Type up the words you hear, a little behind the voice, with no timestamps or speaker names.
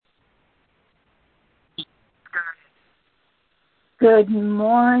Good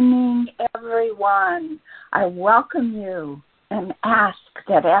morning, everyone. I welcome you and ask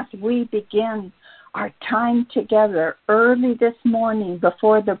that as we begin our time together early this morning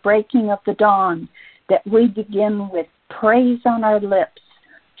before the breaking of the dawn, that we begin with praise on our lips,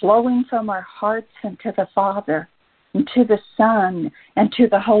 flowing from our hearts into the Father, and to the Son, and to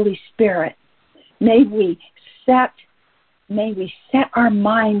the Holy Spirit. May we set our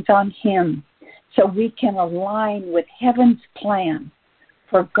minds on Him so we can align with heaven's plan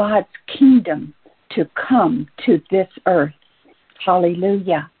for God's kingdom to come to this earth.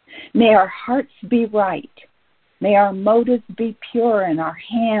 Hallelujah. May our hearts be right. May our motives be pure and our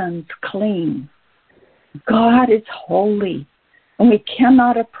hands clean. God is holy, and we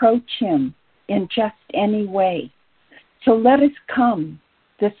cannot approach Him in just any way. So let us come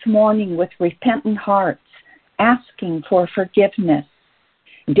this morning with repentant hearts, asking for forgiveness.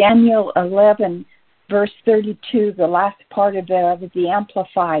 Daniel 11, verse 32, the last part of the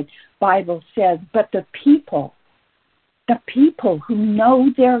Amplified Bible says, but the people who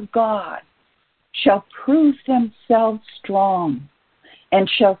know their God shall prove themselves strong and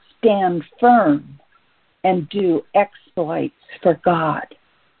shall stand firm and do exploits for God.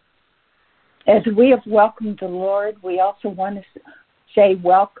 As we have welcomed the Lord, we also want to say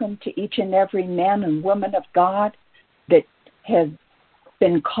welcome to each and every man and woman of God that has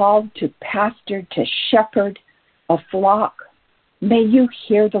been called to pastor, to shepherd a flock. May you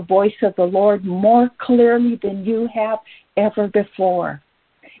hear the voice of the Lord more clearly than you have ever before.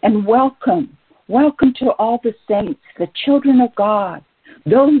 And welcome to all the saints, the children of God,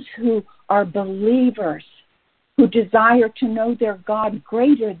 those who are believers, who desire to know their God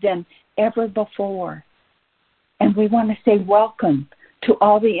greater than ever before. And we want to say welcome to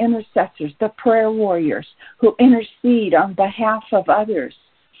all the intercessors, the prayer warriors who intercede on behalf of others,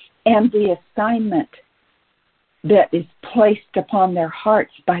 and the assignment that is placed upon their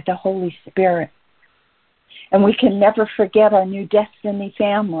hearts by the Holy Spirit. And we can never forget our New Destiny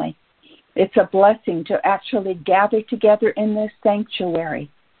family. It's a blessing to actually gather together in this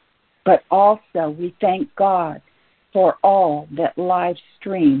sanctuary. But also we thank God for all that live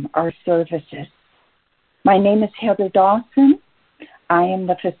stream our services. My name is Heather Dawson. I am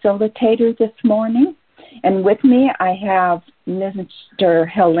the facilitator this morning, and with me I have Minister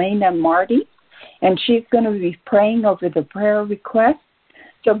Helena Marty, and she's going to be praying over the prayer requests.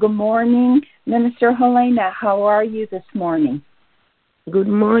 So good morning, Minister Helena. How are you this morning? Good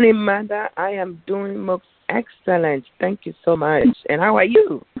morning, Mother. I am doing most excellent. Thank you so much. And how are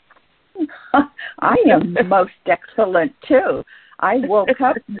you? I am most excellent, too. I woke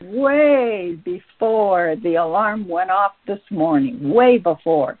up way before the alarm went off this morning, way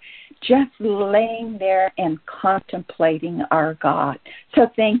before, just laying there and contemplating our God.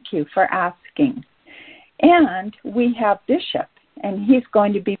 So thank you for asking. And we have Bishop, and he's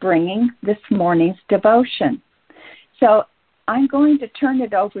going to be bringing this morning's devotion. So I'm going to turn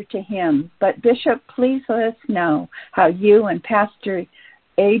it over to him. But Bishop, please let us know how you and Pastor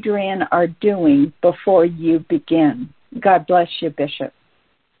Adrian are doing before you begin. God bless you, Bishop.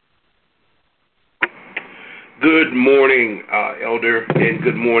 Good morning, Elder, and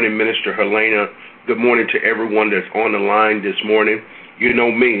good morning, Minister Helena. Good morning to everyone that's on the line this morning. You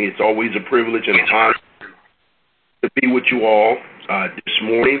know me, it's always a privilege and an honor to be with you all this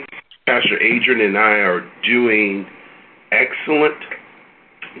morning. Pastor Adrian and I are doing excellent,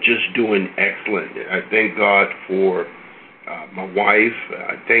 just doing excellent. I thank God for my wife.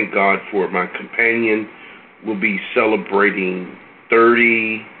 I thank God for my companion. We'll be celebrating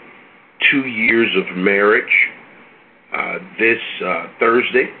 32 years of marriage this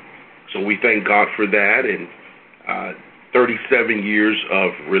Thursday. So we thank God for that, and 37 years of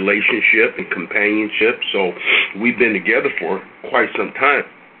relationship and companionship. So we've been together for quite some time,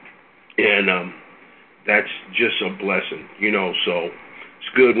 and that's just a blessing, you know. So it's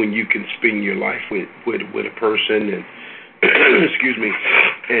good when you can spend your life with a person, and excuse me,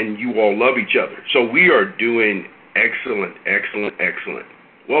 and you all love each other. So we are doing excellent, excellent, excellent.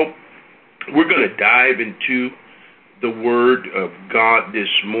 Well, we're going to dive into the Word of God this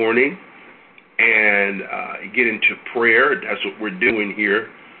morning and get into prayer. That's what we're doing here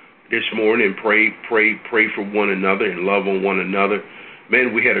this morning. Pray for one another and love on one another.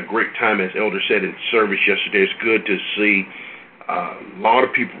 Man, we had a great time, as Elder said, in service yesterday. It's good to see a lot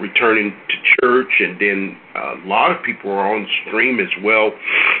of people returning to church, and then a lot of people are on stream as well.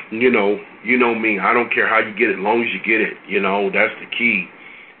 You know me. I don't care how you get it, as long as you get it. You know, that's the key,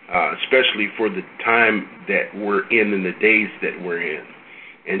 especially for the time that we're in and the days that we're in.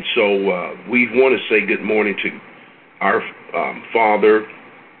 And so we want to say good morning to our Father,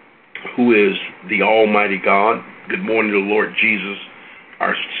 who is the Almighty God. Good morning to the Lord Jesus,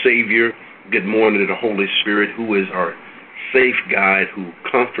 our Savior. Good morning to the Holy Spirit, who is our safe guide, who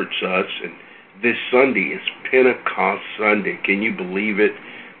comforts us. And this Sunday is Pentecost Sunday. Can you believe it?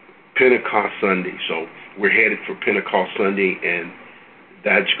 Pentecost Sunday. So we're headed for Pentecost Sunday, and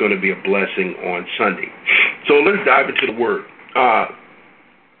that's going to be a blessing on Sunday. So let's dive into the Word. I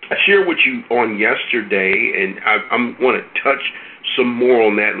shared with you on yesterday, and I'm going to touch some more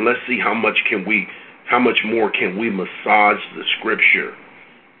on that, and let's see how much more can we massage the Scripture.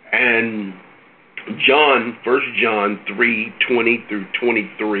 And John, 1 John 3:20 through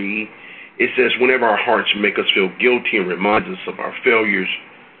 23, it says, whenever our hearts make us feel guilty and reminds us of our failures,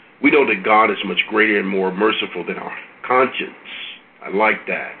 we know that God is much greater and more merciful than our conscience. I like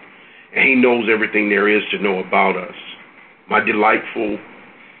that. And He knows everything there is to know about us. My delightfully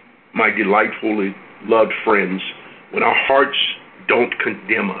loved friends, when our hearts don't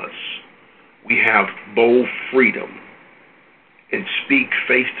condemn us, we have bold freedom and speak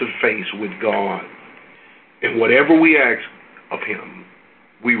face to face with God. And whatever we ask of Him,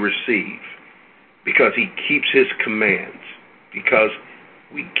 we receive, because He keeps His commands. Because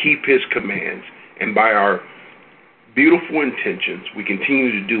we keep His commands, and by our beautiful intentions, we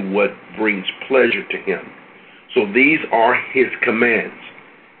continue to do what brings pleasure to Him. So these are His commands.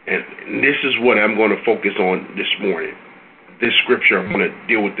 And this is what I'm going to focus on this morning. This scripture, I'm going to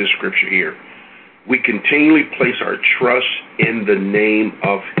deal with this scripture here. We continually place our trust in the name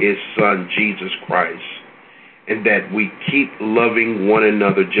of His Son, Jesus Christ, and that we keep loving one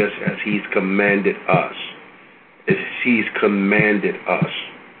another just as He's commanded us. As He's commanded us.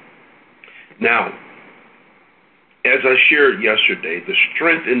 Now, as I shared yesterday, the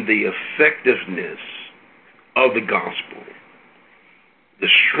strength and the effectiveness of the gospel, the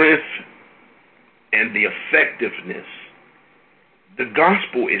strength and the effectiveness, the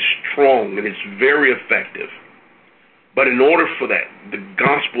gospel is strong and it's very effective. But in order for that, the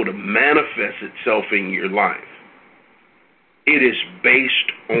gospel to manifest itself in your life, it is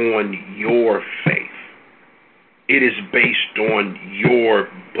based on your faith. It is based on your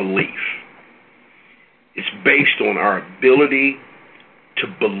belief. It's based on our ability to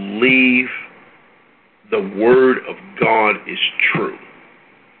believe the Word of God is true.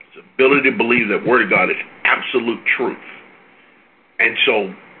 It's the ability to believe that Word of God is absolute truth. And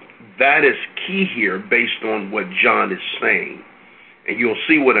so that is key here based on what John is saying. And you'll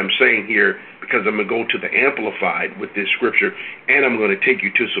see what I'm saying here, because I'm going to go to the Amplified with this scripture, and I'm going to take you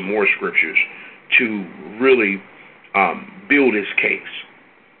to some more scriptures to really build his case.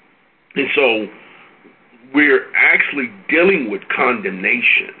 And so we're actually dealing with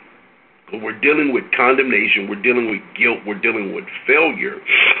condemnation. We're dealing with condemnation. We're dealing with guilt. We're dealing with failure.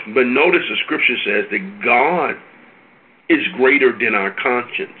 But notice the scripture says that God is greater than our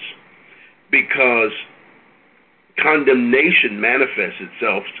conscience, because condemnation manifests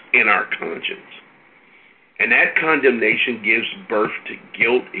itself in our conscience. And that condemnation gives birth to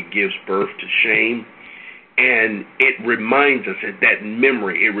guilt. It gives birth to shame. And it reminds us, at that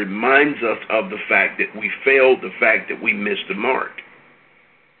memory, it reminds us of the fact that we failed, the fact that we missed the mark.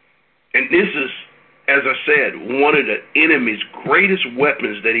 And this is, as I said, one of the enemy's greatest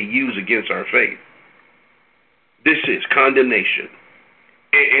weapons that he used against our faith. This is condemnation.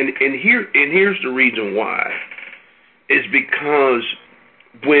 And here's the reason why. Is because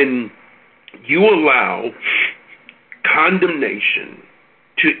when you allow condemnation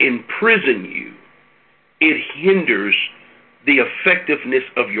to imprison you, it hinders the effectiveness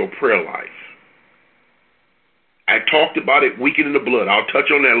of your prayer life. I talked about it, weakening the blood. I'll touch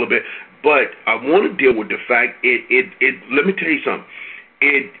on that a little bit, but I want to deal with the fact let me tell you something.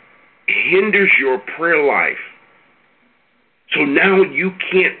 It hinders your prayer life. So now you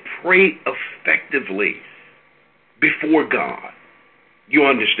can't pray effectively before God. You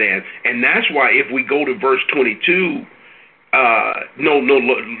understand? And that's why if we go to verse 22,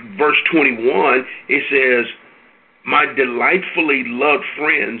 verse 21, it says, my delightfully loved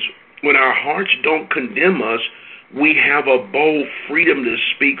friends, when our hearts don't condemn us, we have a bold freedom to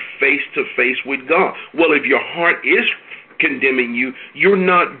speak face to face with God. Well, if your heart is condemning you, you're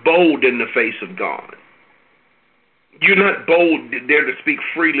not bold in the face of God. You're not bold there to speak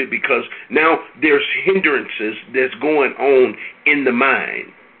freely, because now there's hindrances that's going on in the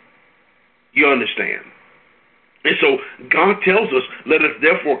mind. You understand? And so God tells us, let us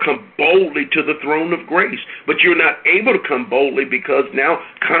therefore come boldly to the throne of grace. But you're not able to come boldly because now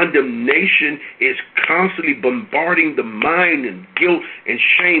condemnation is constantly bombarding the mind, and guilt and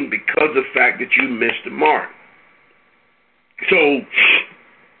shame because of the fact that you missed the mark. So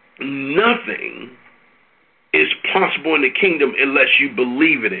nothing is possible in the kingdom unless you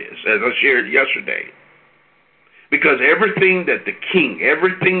believe it is, as I shared yesterday. Because everything that the King,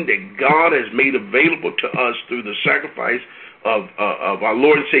 everything that God has made available to us through the sacrifice of our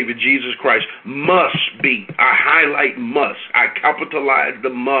Lord and Savior Jesus Christ must be, I highlight must, I capitalize the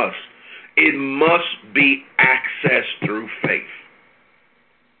must. It must be accessed through faith.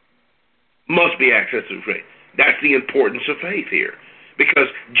 Must be accessed through faith. That's the importance of faith here. Because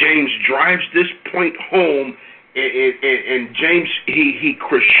James drives this point home, and James, he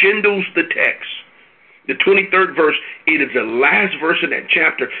crescendos the text. The 23rd verse, it is the last verse in that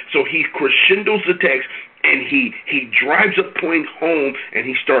chapter, so he crescendos the text, and he drives a point home, and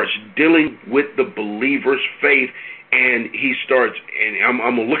he starts dealing with the believer's faith, and he starts, and I'm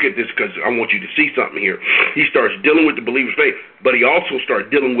going to look at this because I want you to see something here. He starts dealing with the believer's faith, but he also starts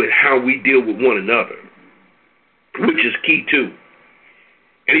dealing with how we deal with one another, which is key too.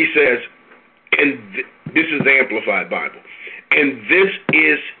 And he says, and this is the Amplified Bible, and this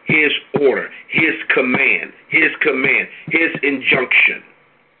is his order, his command, his injunction,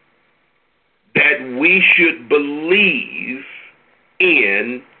 that we should believe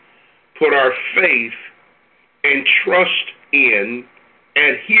in, put our faith and trust in,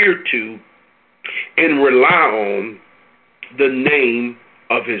 adhere to, and rely on the name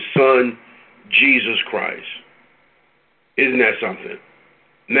of his Son, Jesus Christ. Isn't that something?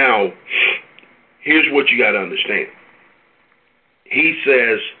 Now, here's what you got to understand. He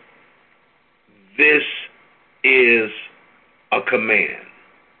says, this is a command.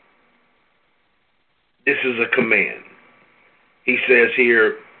 This is a command. He says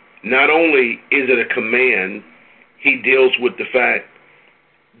here, not only is it a command, he deals with the fact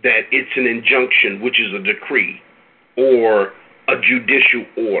that it's an injunction, which is a decree or a judicial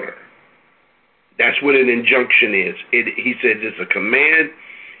order. That's what an injunction is. He says it's a command.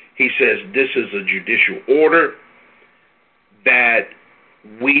 He says this is a judicial order that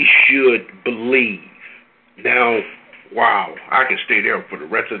we should believe. Now, wow, I can stay there for the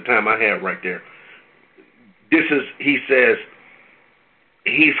rest of the time I have right there. He says,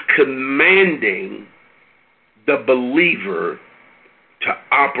 he's commanding the believer to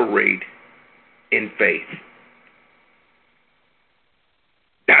operate in faith.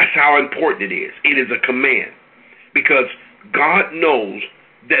 That's how important it is. It is a command. Because God knows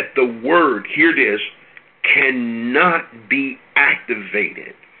that the word, hear this, cannot be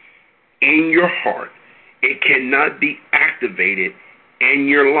activated in your heart. It cannot be activated in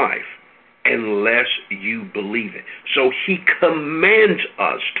your life unless you believe it. So he commands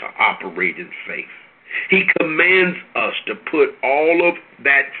us to operate in faith. He commands us to put all of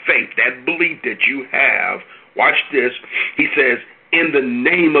that faith, that belief that you have, watch this, he says, in the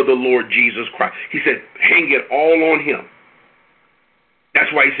name of the Lord Jesus Christ. He said, hang it all on him.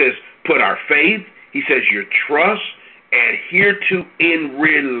 That's why he says, put our faith, he says, your trust, adhere to and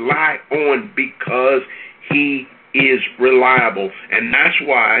rely on, because he is reliable. And that's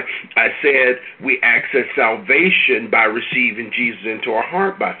why I said we access salvation by receiving Jesus into our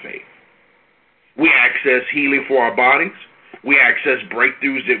heart by faith. We access healing for our bodies. We access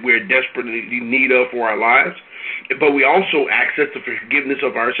breakthroughs that we're desperately in need of for our lives. But we also access the forgiveness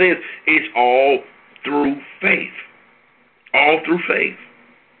of our sins. It's all through faith. All through faith.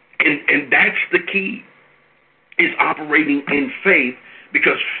 And that's the key, is operating in faith,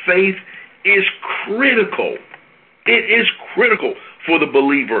 because faith is critical. It is critical for the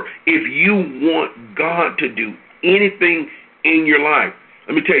believer if you want God to do anything in your life.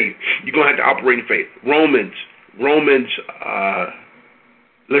 Let me tell you, you're going to have to operate in faith. Romans,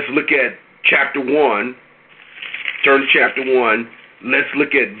 let's look at chapter 1. Turn to chapter 1. Let's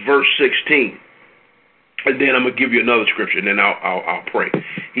look at verse 16. And then I'm going to give you another scripture, and then I'll pray.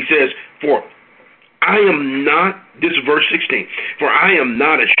 He says, for I am not, this is verse 16, for I am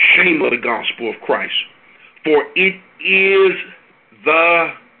not ashamed of the gospel of Christ, for it is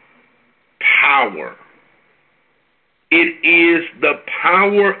the power. It is the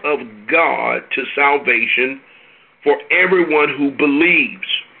power of God to salvation for everyone who believes.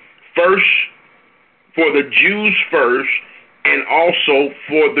 First, for the Jews first, and also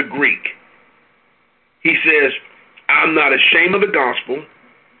for the Greek. He says, I'm not ashamed of the gospel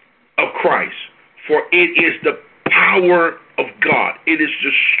of Christ, for it is the power of God. It is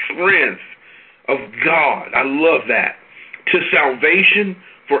the strength of God. I love that. To salvation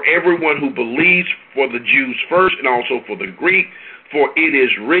for everyone who believes, for the Jews first and also for the Greek. For it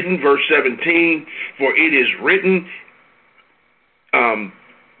is written, verse 17, for it is written,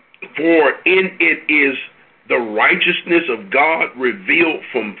 for in it is the righteousness of God revealed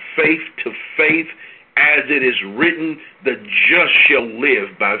from faith to faith, as it is written, the just shall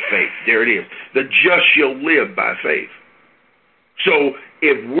live by faith. There it is. The just shall live by faith. So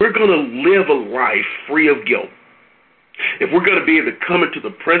if we're going to live a life free of guilt, if we're going to be able to come into the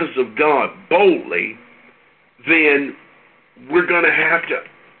presence of God boldly, then we're going to have to,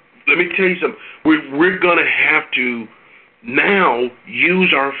 let me tell you something, we're going to have to now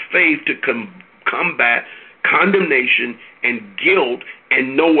use our faith to combat condemnation and guilt,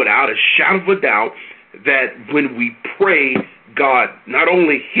 and know without a shadow of a doubt that when we pray, God not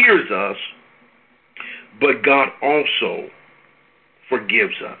only hears us, but God also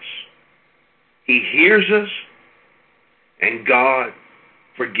forgives us. He hears us, and God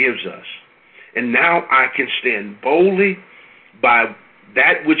forgives us. And now I can stand boldly by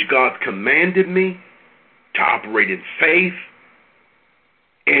that which God commanded me to operate in faith,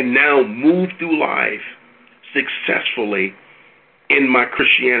 and now move through life successfully in my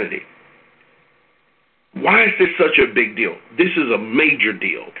Christianity. Why is this such a big deal? This is a major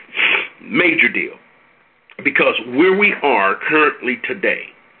deal. Major deal. Because where we are currently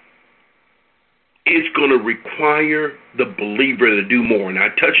today, it's going to require the believer to do more. And I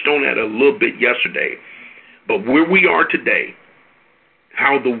touched on that a little bit yesterday. But where we are today,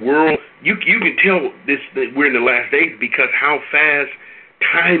 how the world, you can tell this that we're in the last days because how fast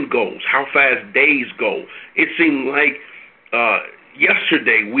time goes, how fast days go. It seemed like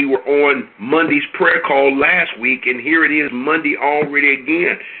yesterday we were on Monday's prayer call last week, and here it is Monday already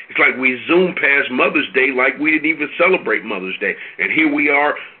again. It's like we zoomed past Mother's Day like we didn't even celebrate Mother's Day. And here we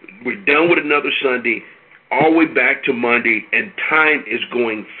are, we're done with another Sunday, all the way back to Monday, and time is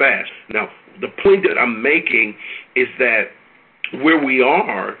going fast. Now, the point that I'm making is that where we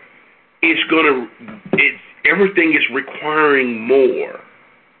are, everything is requiring more.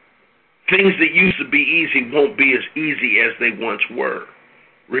 Things that used to be easy won't be as easy as they once were.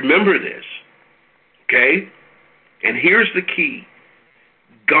 Remember this, okay? And here's the key.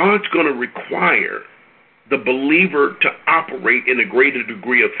 God's going to require the believer to operate in a greater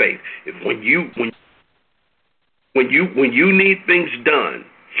degree of faith. When you need things done,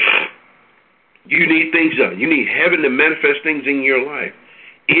 you need things done. You need heaven to manifest things in your life.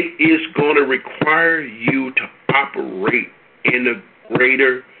 It is going to require you to operate in a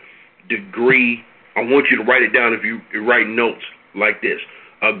greater degree. I want you to write it down if you write notes like this.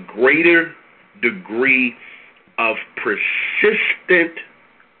 A greater degree of persistent,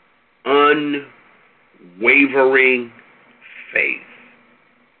 unwavering faith.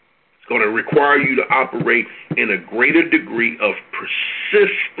 It's going to require you to operate in a greater degree of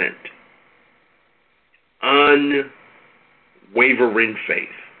persistent, unwavering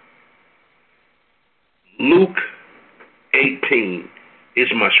faith. Luke 18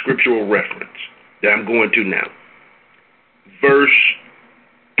 is my scriptural reference that I'm going to now. Verse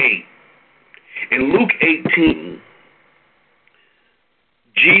 8. In Luke 18,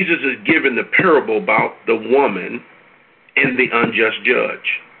 Jesus is given the parable about the woman and the unjust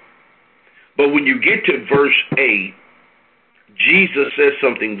judge. But when you get to verse 8, Jesus says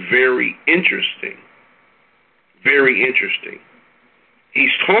something very interesting. Very interesting.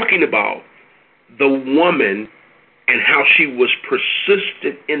 He's talking about the woman and how she was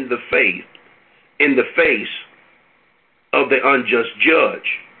persistent in the faith, in the face of the unjust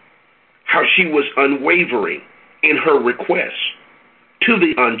judge. How she was unwavering in her request to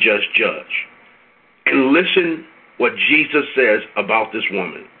the unjust judge. And listen what Jesus says about this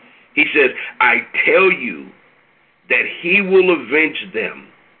woman. He says, I tell you that he will avenge them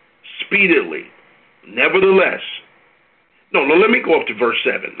speedily. Nevertheless, let me go up to verse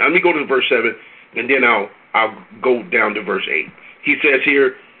 7. Let me go to verse 7, and then I'll go down to verse 8. He says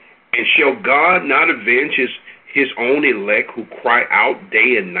here, and shall God not avenge his own elect who cry out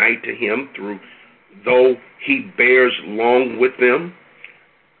day and night to him, though he bears long with them?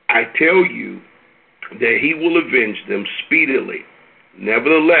 I tell you that he will avenge them speedily.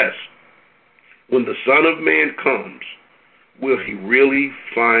 Nevertheless, when the Son of Man comes, will he really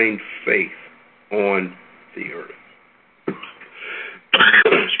find faith on the earth?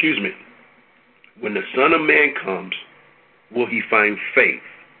 Excuse me. When the Son of Man comes, will he find faith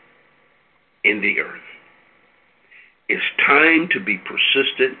in the earth? It's time to be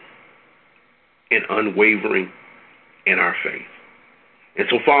persistent and unwavering in our faith. And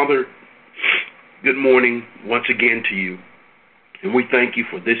so, Father, good morning once again to you. And we thank you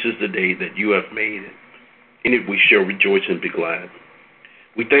for this is the day that you have made. In it we shall rejoice and be glad.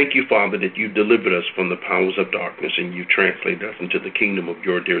 We thank you, Father, that you delivered us from the powers of darkness and you translated us into the kingdom of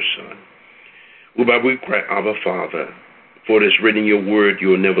your dear Son. Whereby we cry, Abba, Father, for it is written in your word, you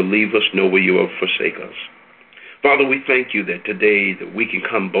will never leave us, nor will you ever forsake us. Father, we thank you that today that we can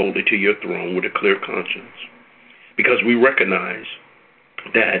come boldly to your throne with a clear conscience, because we recognize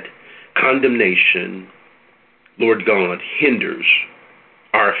that condemnation, Lord God, hinders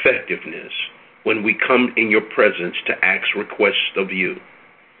our effectiveness when we come in your presence to ask requests of you.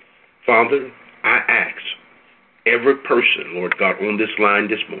 Father, I ask every person, Lord God, on this line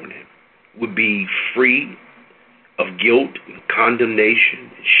this morning would be free of guilt and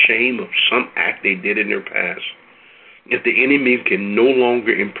condemnation and shame of some act they did in their past. If the enemy can no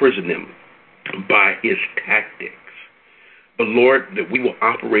longer imprison them by his tactics, but Lord, that we will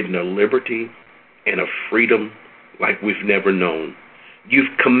operate in a liberty and a freedom like we've never known.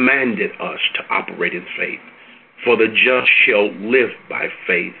 You've commanded us to operate in faith, for the just shall live by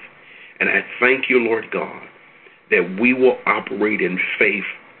faith. And I thank you, Lord God, that we will operate in faith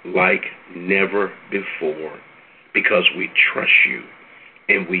like never before, because we trust you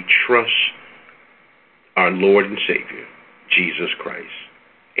and we trust our Lord and Savior, Jesus Christ.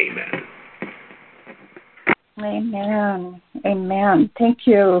 Amen. Amen. Amen. Thank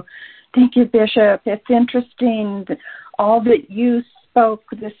you. Thank you, Bishop. It's interesting that all that you spoke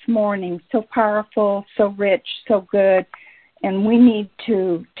this morning, so powerful, so rich, so good, and we need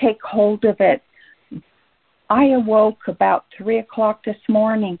to take hold of it. I awoke about 3 o'clock this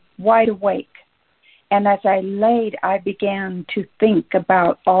morning, wide awake. And as I laid, I began to think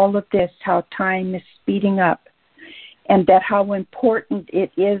about all of this, how time is speeding up, and that how important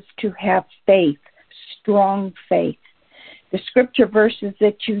it is to have faith, strong faith. The scripture verses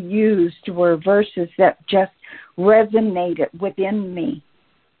that you used were verses that just resonated within me.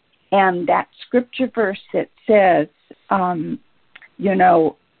 And that scripture verse that says,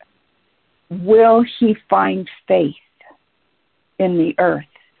 will he find faith in the earth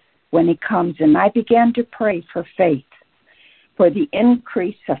when he comes? And I began to pray for faith, for the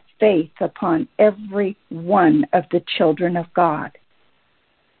increase of faith upon every one of the children of God.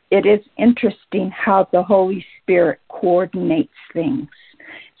 It is interesting how the Holy Spirit coordinates things.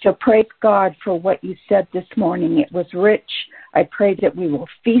 So praise God for what you said this morning. It was rich. I pray that we will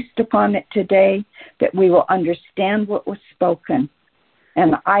feast upon it today, that we will understand what was spoken.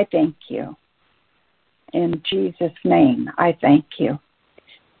 And I thank you. In Jesus' name, I thank you.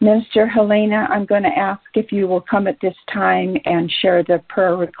 Minister Helena, I'm going to ask if you will come at this time and share the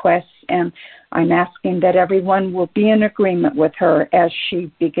prayer requests, and I'm asking that everyone will be in agreement with her as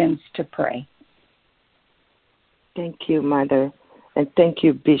she begins to pray. Thank you, Mother, and thank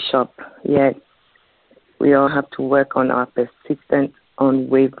you, Bishop. Yes, we all have to work on our persistent,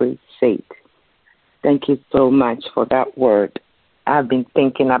 unwavering faith. Thank you so much for that word. I've been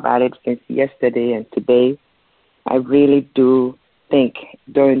thinking about it since yesterday and today. I really do think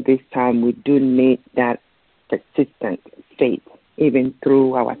during this time we do need that persistent faith, even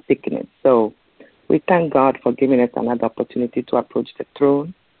through our sickness. So we thank God for giving us another opportunity to approach the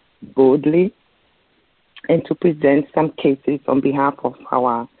throne boldly and to present some cases on behalf of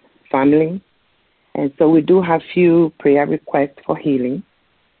our family. And so we do have few prayer requests for healing.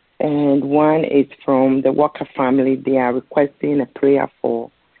 And one is from the Walker family. They are requesting a prayer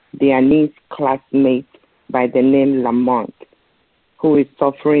for their niece classmate by the name Lamont, who is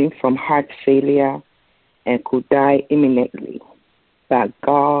suffering from heart failure and could die imminently. But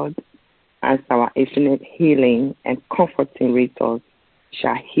God, as our infinite healing and comforting resource,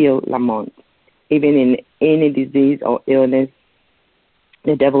 shall heal Lamont. Even in any disease or illness,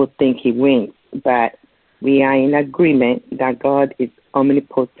 the devil thinks he wins. But we are in agreement that God is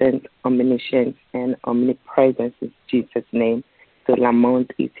omnipotent, omniscient, and omnipresent in Jesus' name. So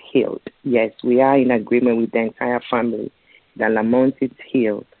Lamont is healed. Yes, we are in agreement with the entire family that Lamont is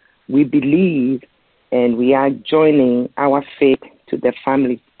healed. We believe and we are joining our faith to the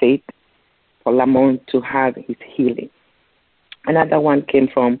family's faith for Lamont to have his healing. Another one came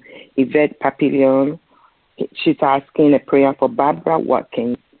from Yvette Papillon. She's asking a prayer for Barbara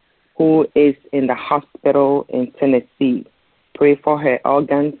Watkins, who is in the hospital in Tennessee. Pray for her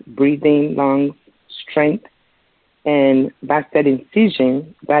organs, breathing, lungs, strength, and bastard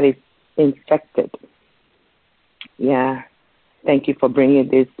incision that is infected. Yeah. Thank you for bringing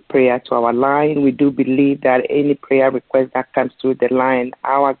this prayer to our line. We do believe that any prayer request that comes through the line,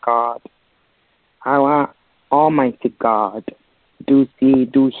 our God, our Almighty God, do see,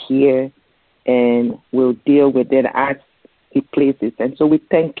 do hear, and will deal with it as He pleases. And so we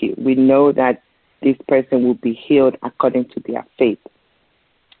thank you. We know that this person will be healed according to their faith.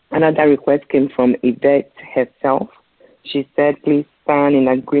 Another request came from Yvette herself. She said, please stand in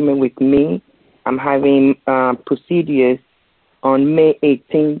agreement with me. I'm having procedures on May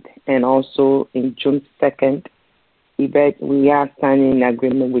 18th and also in June 2nd. Yvette, we are standing in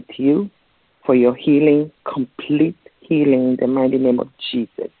agreement with you for your healing, complete healing in the mighty name of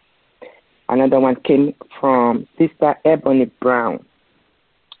Jesus. Another one came from Sister Ebony Brown.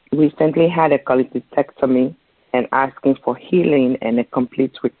 Recently had a cholecystectomy and asking for healing and a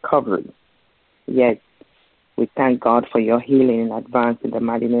complete recovery. Yes, we thank God for your healing in advance in the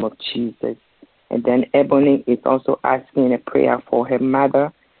mighty name of Jesus. And then Ebony is also asking a prayer for her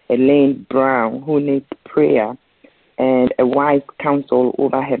mother, Elaine Brown, who needs prayer and a wise counsel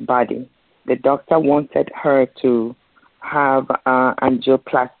over her body. The doctor wanted her to have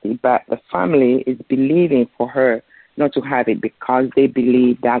angioplasty, but the family is believing for her not to have it because they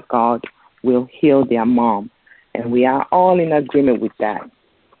believe that God will heal their mom. And we are all in agreement with that.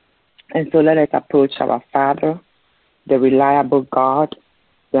 And so let us approach our Father, the reliable God,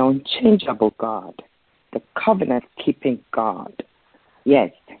 the unchangeable God, the covenant-keeping God.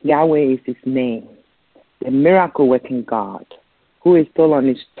 Yes, Yahweh is his name, the miracle-working God, who is still on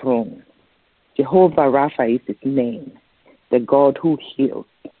his throne. Jehovah Rapha is his name, the God who heals,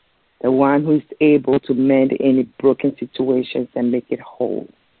 the one who is able to mend any broken situations and make it whole.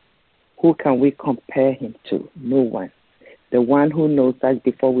 Who can we compare him to? No one. The one who knows us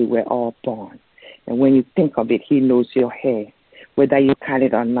before we were all born. And when you think of it, he knows your hair. Whether you cut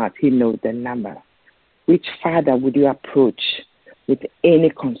it or not, he knows the number. Which father would you approach with any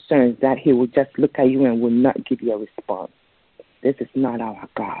concerns that he will just look at you and will not give you a response? This is not our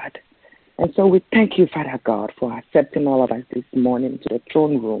God. And so we thank you, Father God, for accepting all of us this morning to the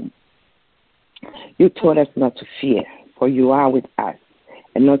throne room. You told us not to fear, for you are with us,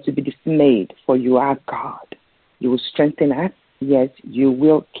 and not to be dismayed, for you are God. You will strengthen us. Yes, you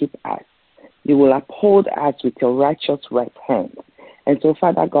will keep us. You will uphold us with your righteous right hand. And so,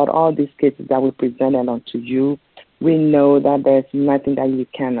 Father God, all these cases that we presented unto you, we know that there's nothing that you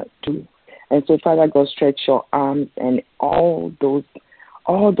cannot do. And so, Father God, stretch your arms and all those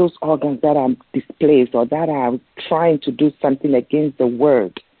organs that are displaced or that are trying to do something against the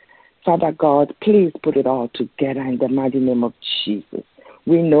word. Father God, please put it all together in the mighty name of Jesus.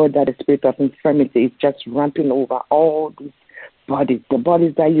 We know that the spirit of infirmity is just ramping over all these bodies, the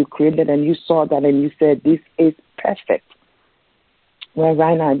bodies that you created, and you saw that and you said, this is perfect. Well,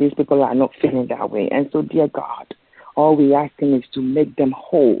 right now, these people are not feeling that way. And so, dear God, all we're asking is to make them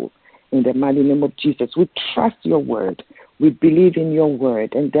whole in the mighty name of Jesus. We trust your word. We believe in your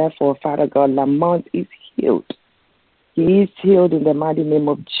word. And therefore, Father God, Lamont is healed. He is healed in the mighty name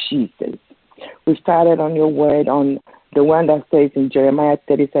of Jesus. We started on your word on the one that says in Jeremiah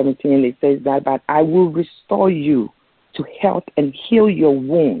 30:17, it says that, but I will restore you to health and heal your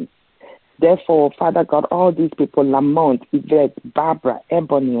wounds. Therefore, Father God, all these people, Lamont, Yvette, Barbara,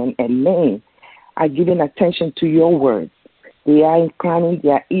 Ebony, and Elaine, are giving attention to your words. They are inclining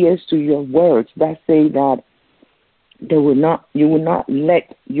their ears to your words that say that you will not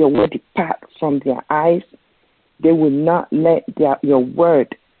let your word depart from their eyes. They will not let your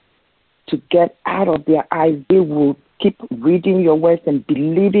word to get out of their eyes. They will keep reading your words and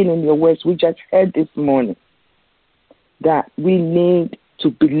believing in your words. We just heard this morning that we need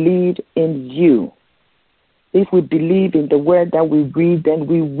to believe in you. If we believe in the word that we read, then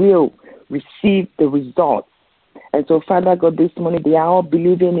we will receive the results. And so, Father God, this morning they are all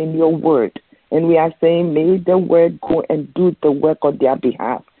believing in your word. And we are saying, may the word go and do the work on their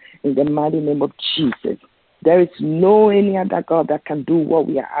behalf in the mighty name of Jesus. There is no any other God that can do what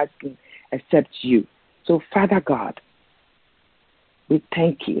we are asking except you. So, Father God, we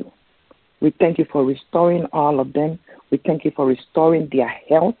thank you. We thank you for restoring all of them. We thank you for restoring their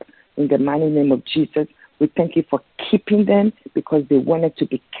health in the mighty name of Jesus. We thank you for keeping them because they wanted to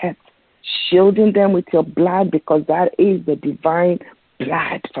be kept, shielding them with your blood because that is the divine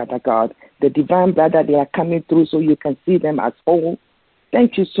blood, Father God, the divine blood that they are coming through so you can see them as whole.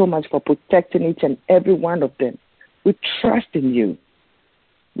 Thank you so much for protecting each and every one of them. We trust in you.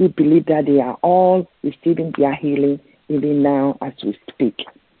 We believe that they are all receiving their healing even now as we speak.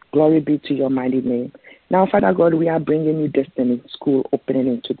 Glory be to your mighty name. Now, Father God, we are bringing New Destiny School opening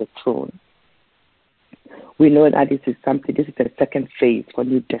into the throne. We know that this is the second phase for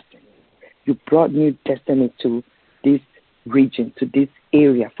New Destiny. You brought New Destiny to this region, to this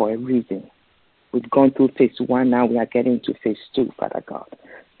area for a reason. We've gone through phase 1, now we are getting to phase 2, Father God.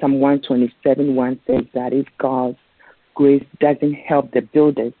 Psalm 127:1 says that if God's grace doesn't help the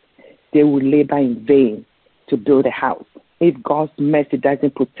builders, they will labor in vain to build a house. If God's mercy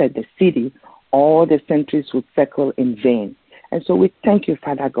doesn't protect the city, all the centuries will circle in vain. And so we thank you,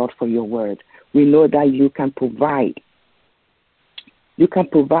 Father God, for your word. We know that you can provide. You can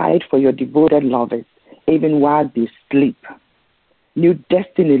provide for your devoted lovers even while they sleep. New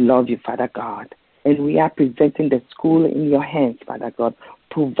Destiny love you, Father God. And we are presenting the school in your hands, Father God.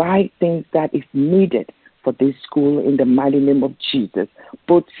 Provide things that is needed for this school in the mighty name of Jesus,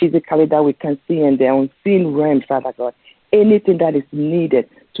 both physically that we can see and the unseen realm, Father God. Anything that is needed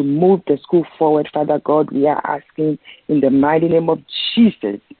to move the school forward, Father God, we are asking in the mighty name of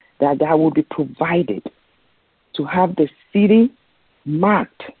Jesus that will be provided to have the city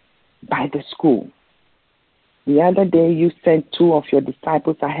marked by the school. The other day, you sent 2 of your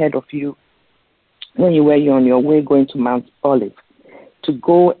disciples ahead of you when you were on your way going to Mount Olive to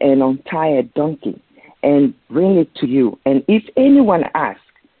go and untie a donkey and bring it to you. And if anyone asks,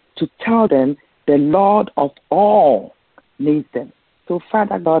 to tell them the Lord of all needs them. So,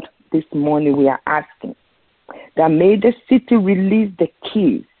 Father God, this morning we are asking that may the city release the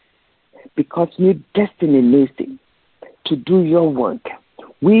keys, because new destiny needs it to do your work.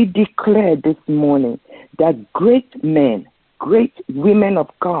 We declare this morning that great men, great women of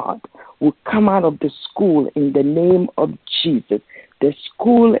God will come out of the school in the name of Jesus. The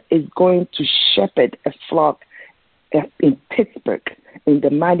school is going to shepherd a flock in Pittsburgh in the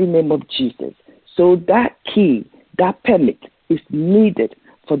mighty name of Jesus. So that key, that permit is needed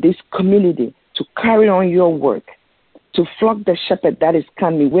for this community to carry on your work, to flock the shepherd that is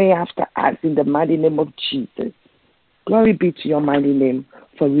coming way after us in the mighty name of Jesus. Glory be to your mighty name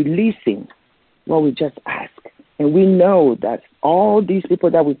for releasing what we just asked. And we know that all these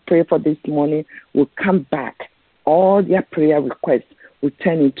people that we pray for this morning will come back. All their prayer requests will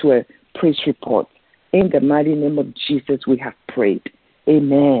turn into a praise report. In the mighty name of Jesus, we have prayed.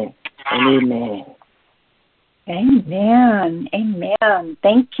 Amen and amen. Amen. Amen.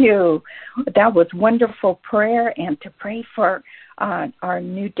 Thank you. That was wonderful prayer, and to pray for our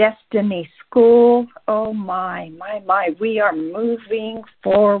New Destiny School. Oh, my. We are moving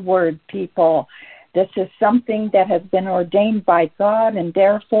forward, people. This is something that has been ordained by God, and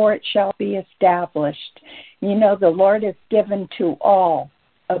therefore it shall be established. You know, the Lord has given to all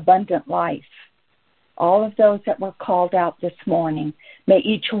abundant life. All of those that were called out this morning, may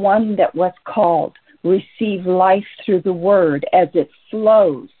each one that was called receive life through the word as it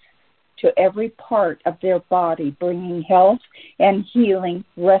flows to every part of their body, bringing health and healing,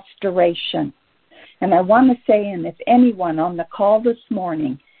 restoration. And I want to say, and if anyone on the call this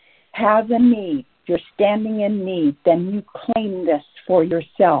morning has a need, you're standing in need, then you claim this for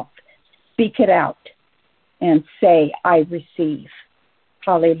yourself. Speak it out and say, I receive.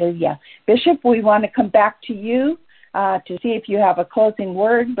 Hallelujah. Bishop, we want to come back to you to see if you have a closing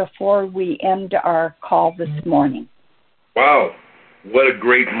word before we end our call this morning. Wow. What a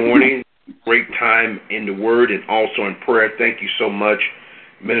great morning, great time in the Word and also in prayer. Thank you so much,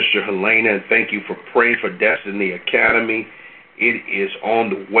 Minister Helena, and thank you for praying for Destiny Academy. It is on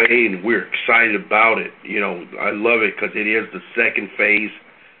the way, and we're excited about it. You know, I love it because it is the second phase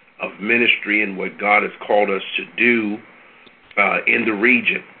of ministry and what God has called us to do in the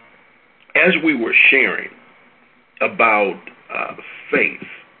region. As we were sharing about faith,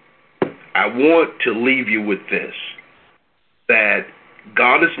 I want to leave you with this, that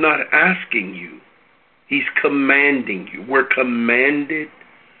God is not asking you, He's commanding you. We're commanded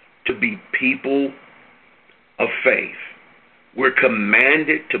to be people of faith. We're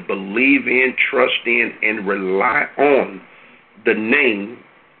commanded to believe in, trust in, and rely on the name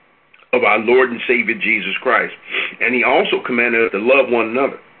of our Lord and Savior Jesus Christ. And He also commanded us to love one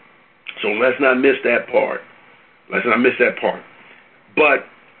another. So let's not miss that part. Let's not miss that part. But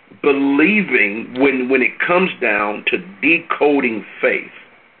believing, when it comes down to decoding faith,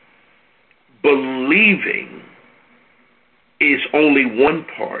 believing is only one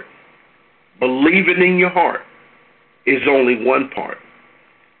part. Believing in your heart is only one part.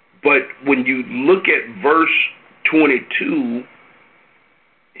 But when you look at verse 22,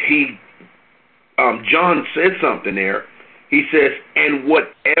 John said something there. He says, and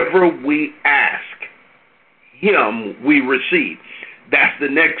whatever we ask Him, we receive. That's the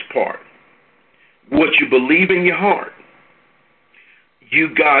next part. What you believe in your heart, you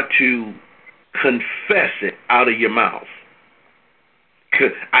got to confess it out of your mouth.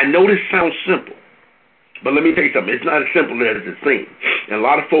 I know this sounds simple, but let me tell you something. It's not as simple as it seems. And a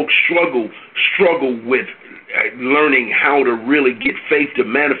lot of folks struggle with learning how to really get faith to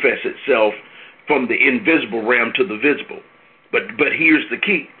manifest itself from the invisible realm to the visible. But here's the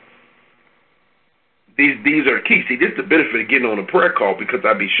key. These are the keys. See, this is the benefit of getting on a prayer call, because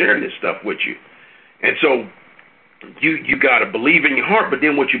I'll be sharing this stuff with you. And so you got to believe in your heart, but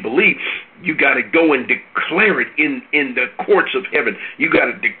then what you believe, you got to go and declare it in the courts of heaven. You got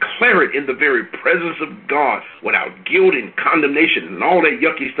to declare it in the very presence of God without guilt and condemnation and all that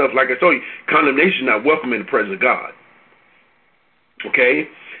yucky stuff. Like I told you, condemnation is not welcome in the presence of God. Okay?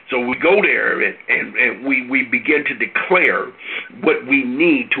 So we go there and we begin to declare what we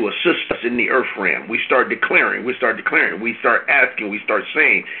need to assist us in the earth realm. We start declaring, we start asking, we start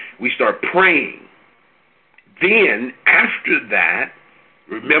saying, we start praying. Then, after that,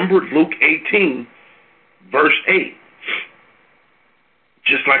 remember Luke 18, verse 8.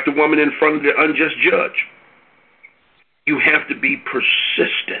 just like the woman in front of the unjust judge. You have to be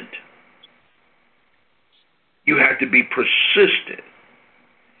persistent. You have to be persistent.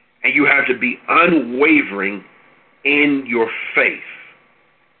 And you have to be unwavering in your faith.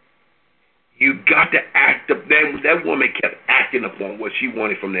 You got to act up. That woman kept acting upon what she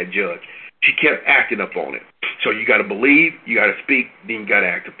wanted from that judge. She kept acting upon it. So you got to believe, you got to speak, then you got to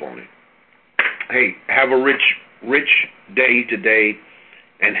act upon it. Hey, have a rich day today,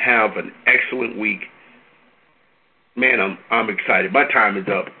 and have an excellent week. Man, I'm excited. My time is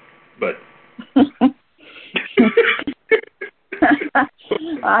up, but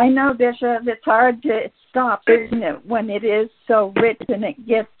I know, Bishop. It's hard to stop, isn't it, when it is so rich and it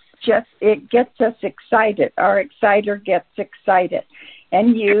gets us excited. Our exciter gets excited.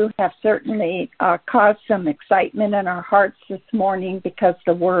 And you have certainly caused some excitement in our hearts this morning because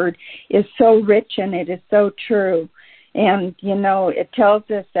the word is so rich and it is so true. And, it tells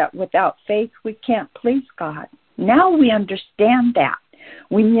us that without faith we can't please God. Now we understand that.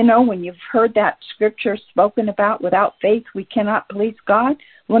 When you've heard that scripture spoken about, without faith we cannot please God,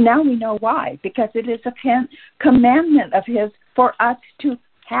 well, now we know why. Because it is a commandment of His for us to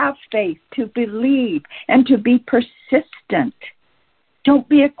have faith, to believe, and to be persistent. Don't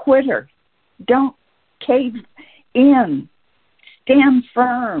be a quitter. Don't cave in. Stand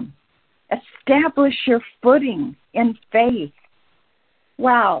firm. Establish your footing in faith.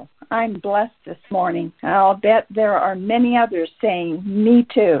 Wow, I'm blessed this morning. I'll bet there are many others saying, me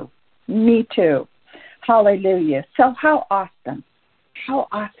too, me too. Hallelujah. So how awesome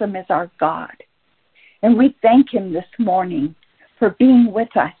is our God. And we thank Him this morning for being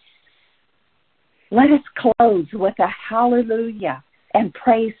with us. Let us close with a hallelujah and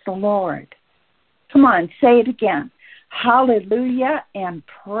praise the Lord. Come on, say it again. Hallelujah and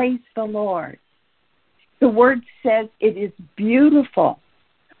praise the Lord. The word says it is beautiful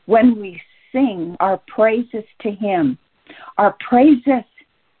when we sing our praises to Him. Our praises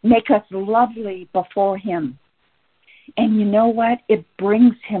make us lovely before Him. And you know what? It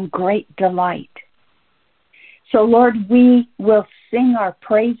brings Him great delight. So, Lord, we will sing our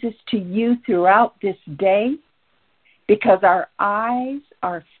praises to You throughout this day because our eyes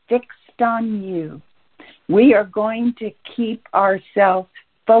are fixed on You. We are going to keep ourselves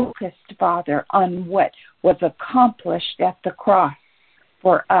focused, Father, on what was accomplished at the cross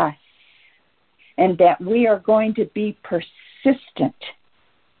for us, and that we are going to be persistent.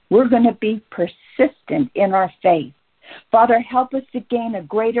 We're going to be persistent in our faith. Father, help us to gain a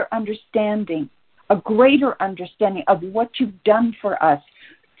greater understanding of what You've done for us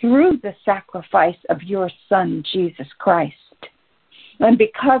through the sacrifice of Your Son, Jesus Christ. And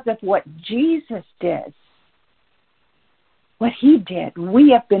because of what Jesus did, what He did,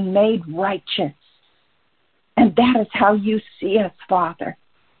 we have been made righteous. And that is how You see us, Father.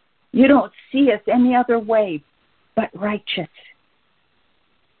 You don't see us any other way but righteous.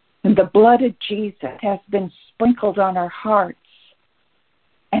 And the blood of Jesus has been sprinkled on our hearts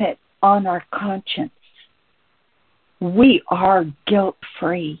and it's on our conscience. We are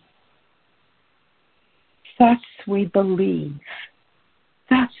guilt-free. Thus we believe.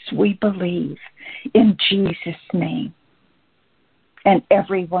 Thus we believe in Jesus' name. And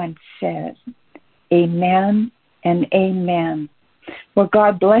everyone says, amen and amen. Well,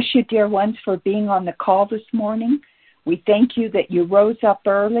 God bless you, dear ones, for being on the call this morning. We thank You that you rose up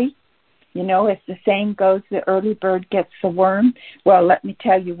early. As the saying goes, the early bird gets the worm. Well, let me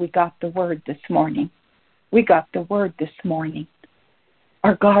tell you, we got the word this morning. We got the word this morning.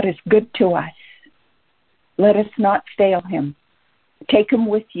 Our God is good to us. Let us not fail Him. Take Him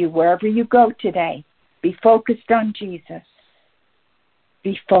with you wherever you go today. Be focused on Jesus.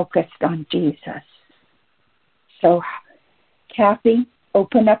 Be focused on Jesus. So, Kathy,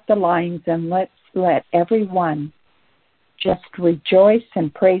 open up the lines and let's let everyone just rejoice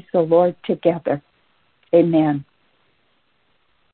and praise the Lord together. Amen.